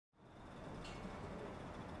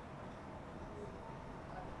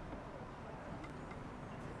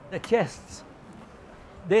The chests,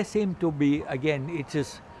 they seem to be, again, it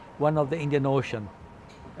is one of the Indian Ocean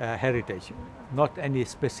heritage, not any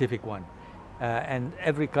specific one. And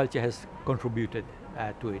every culture has contributed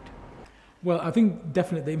to it. Well, I think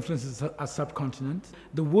definitely the influences are subcontinent.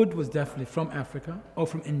 The wood was definitely from Africa or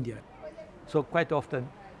from India. So quite often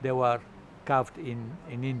they were carved in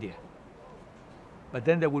India. But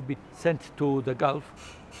then they would be sent to the Gulf,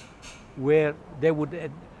 where they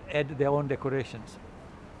would add their own decorations,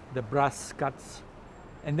 the brass cuts,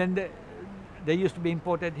 and then they used to be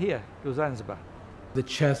imported here to Zanzibar. The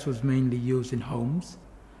chest was mainly used in homes.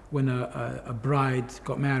 When a bride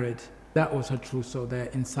got married, that was her trousseau. There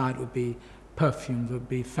inside would be perfumes, would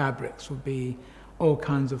be fabrics, would be all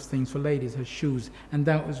kinds of things for ladies, her shoes, and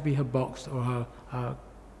that would be her box or her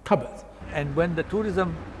cupboard. And when the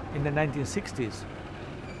tourism in the 1960s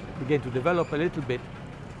began to develop a little bit,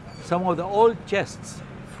 some of the old chests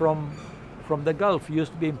from the Gulf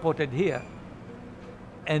used to be imported here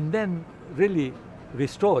and then really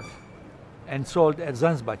restored and sold as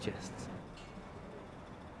Zanzibar chests.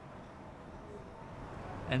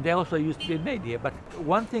 And they also used to be made here. But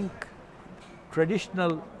one thing,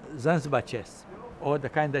 traditional Zanzibar chests, or the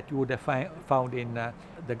kind that you would have found in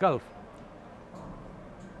the Gulf,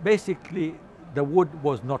 basically the wood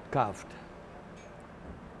was not carved.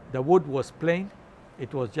 The wood was plain.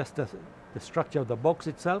 It was just the structure of the box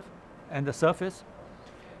itself and the surface.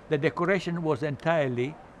 The decoration was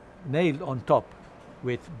entirely nailed on top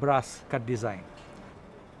with brass cut design.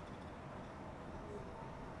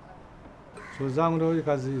 Shughuli zangu ndio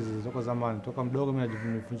kazi hizi toka zamani, toka mdogo mimi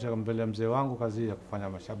najifundisha mbele ya mzee wangu kazi ya kufanya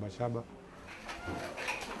mashaba.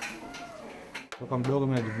 Toka mdogo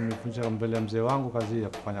mimi najifundisha mbele ya mzee wangu kazi ya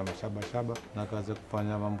kufanya mashaba na kazi ya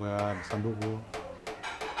kufanya mambo ya sanduku.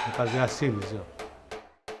 Ni kazi ya asili sio.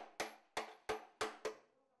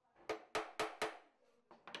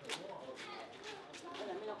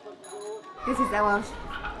 This is our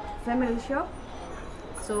family shop.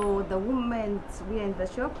 So the women were in the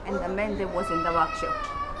shop and the men they was in the workshop.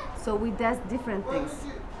 So we does different things.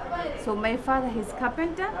 So my father is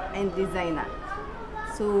carpenter and designer.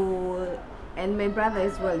 So and my brother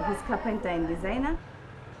as well, he's carpenter and designer.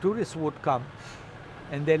 Tourists would come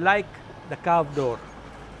and they like the carved door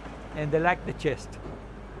and they like the chest,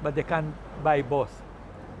 but they can't buy both.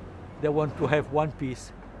 They want to have one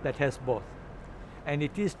piece that has both. And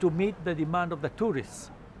it is to meet the demand of the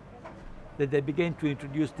tourists that they began to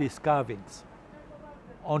introduce these carvings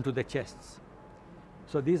onto the chests.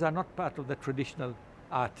 So these are not part of the traditional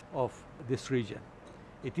art of this region.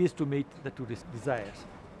 It is to meet the tourist desires.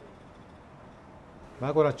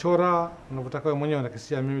 Maana unachora unavyotaka wewe mwenyewe,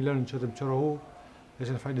 unakisia mimi leo nichore mchoro huu,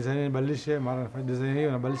 kisha nafanya design nibadilishe, mara nafanya design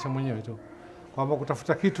hiyo nabadilisha mwenyewe tu. Kwamba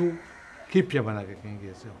kutafuta kitu kipya maana yake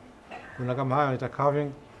kiingie sio. Kuna kama haya inaitwa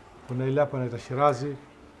carving, kuna ile hapa inaitwa shirazi,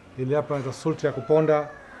 ile hapa inaitwa sulti ya kuponda.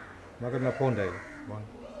 Maana tunaponda ile. Bwana.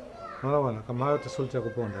 Unaona kama hayo sulti ya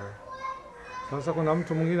kuponda. Sasa kuna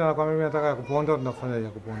mtu mwingine anakuambia mimi nataka ya kuponda, tunafanya ya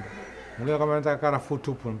kuponda. Mwingine kama nataka karafuu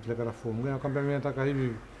tupu, mpeleka karafuu. Mwingine anakuambia mimi nataka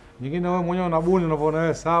hivi. Nyingine wewe mwenyewe unabuni unavyoona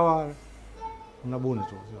wewe sawa, unabuni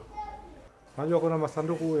tu. Unajua kuna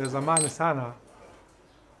masanduku ya zamani sana.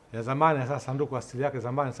 Ya zamani sasa sanduku asili yake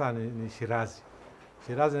zamani sana ni shirazi.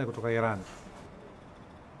 Shirazi ni kutoka Iran.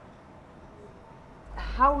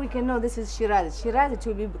 How we can know this is Shirazi? Shirazi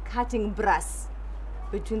to be cutting brass.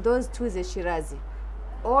 Between those two is a Shirazi.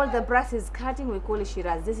 All the brass is cutting, we call it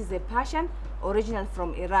Shirazi. This is a Persian, original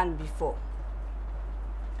from Iran before.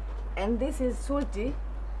 And this is Sulti.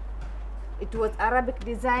 It was Arabic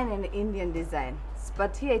design and Indian design.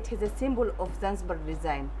 But here it has a symbol of Zanzibar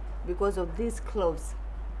design because of these cloves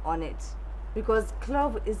on it. Because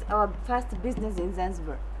clove is our first business in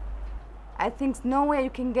Zanzibar. I think nowhere you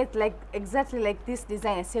can get like exactly like this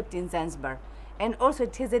design except in Zanzibar. And also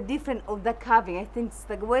it has a different of the carving. I think it's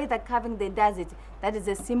the way the carving they does it, that is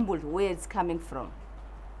a symbol where it's coming from.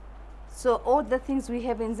 So all the things we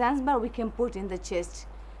have in Zanzibar we can put in the chest.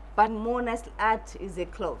 But more nice art is a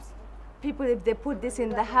clothes. People, if they put this in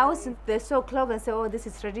the house, they saw clothes and say, oh, this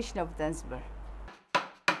is tradition of Zanzibar.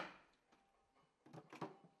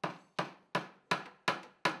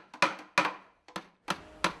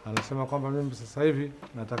 Anasema kwamba mimi sasa hivi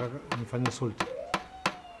nataka nifanye sulti.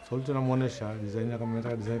 Sulti namuonesha design kama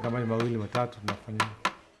nataka design kama mawili matatu tunafanya.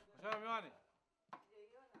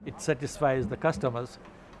 It satisfies the customers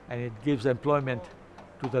and it gives employment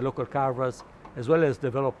to the local carvers as well as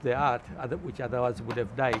develop their art, which otherwise would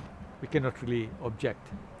have died. We cannot really object.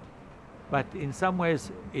 But in some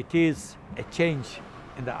ways it is a change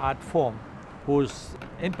in the art form whose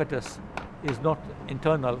impetus is not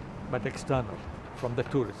internal but external from the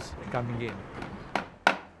tourists coming in.